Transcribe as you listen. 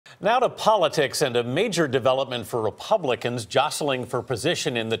Now to politics and a major development for Republicans jostling for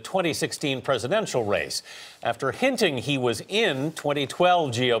position in the 2016 presidential race. After hinting he was in,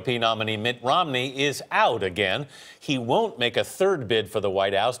 2012 GOP nominee Mitt Romney is out again. He won't make a third bid for the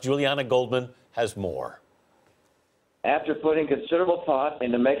White House. Julianna Goldman has more. After putting considerable thought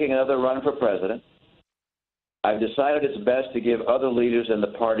into making another run for president, I've decided it's best to give other leaders in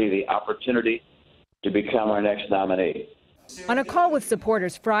the party the opportunity to become our next nominee. On a call with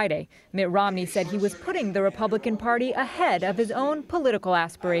supporters Friday, Mitt Romney said he was putting the Republican Party ahead of his own political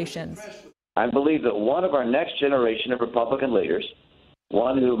aspirations. I believe that one of our next generation of Republican leaders,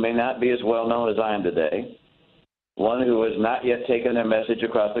 one who may not be as well known as I am today, one who has not yet taken their message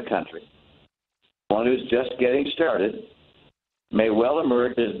across the country, one who's just getting started, may well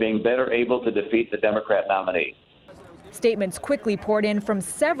emerge as being better able to defeat the Democrat nominee. Statements quickly poured in from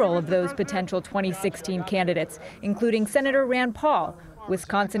several of those potential 2016 candidates, including Senator Rand Paul,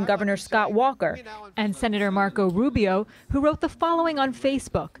 Wisconsin Governor Scott Walker, and Senator Marco Rubio, who wrote the following on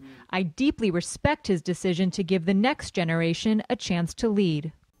Facebook: "I deeply respect his decision to give the next generation a chance to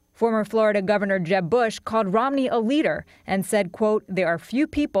lead." Former Florida Governor Jeb Bush called Romney a leader and said, quote, "There are few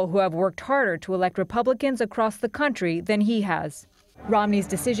people who have worked harder to elect Republicans across the country than he has." Romney's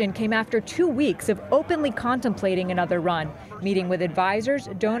decision came after 2 weeks of openly contemplating another run, meeting with advisors,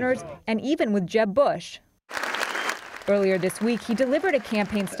 donors, and even with Jeb Bush. Earlier this week, he delivered a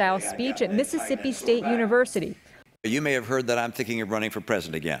campaign-style speech at Mississippi State University. You may have heard that I'm thinking of running for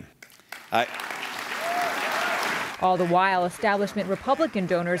president again. All the while, establishment Republican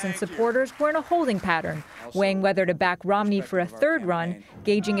donors and supporters were in a holding pattern, weighing whether to back Romney for a third run,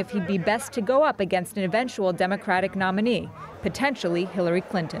 gauging if he'd be best to go up against an eventual Democratic nominee, potentially Hillary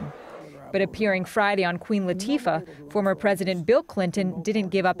Clinton. But appearing Friday on Queen Latifah, former President Bill Clinton didn't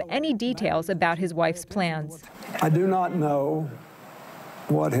give up any details about his wife's plans. I do not know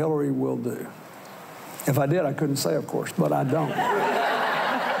what Hillary will do. If I did, I couldn't say, of course, but I don't.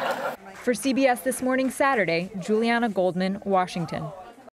 For CBS This Morning Saturday, Julianna Goldman, Washington.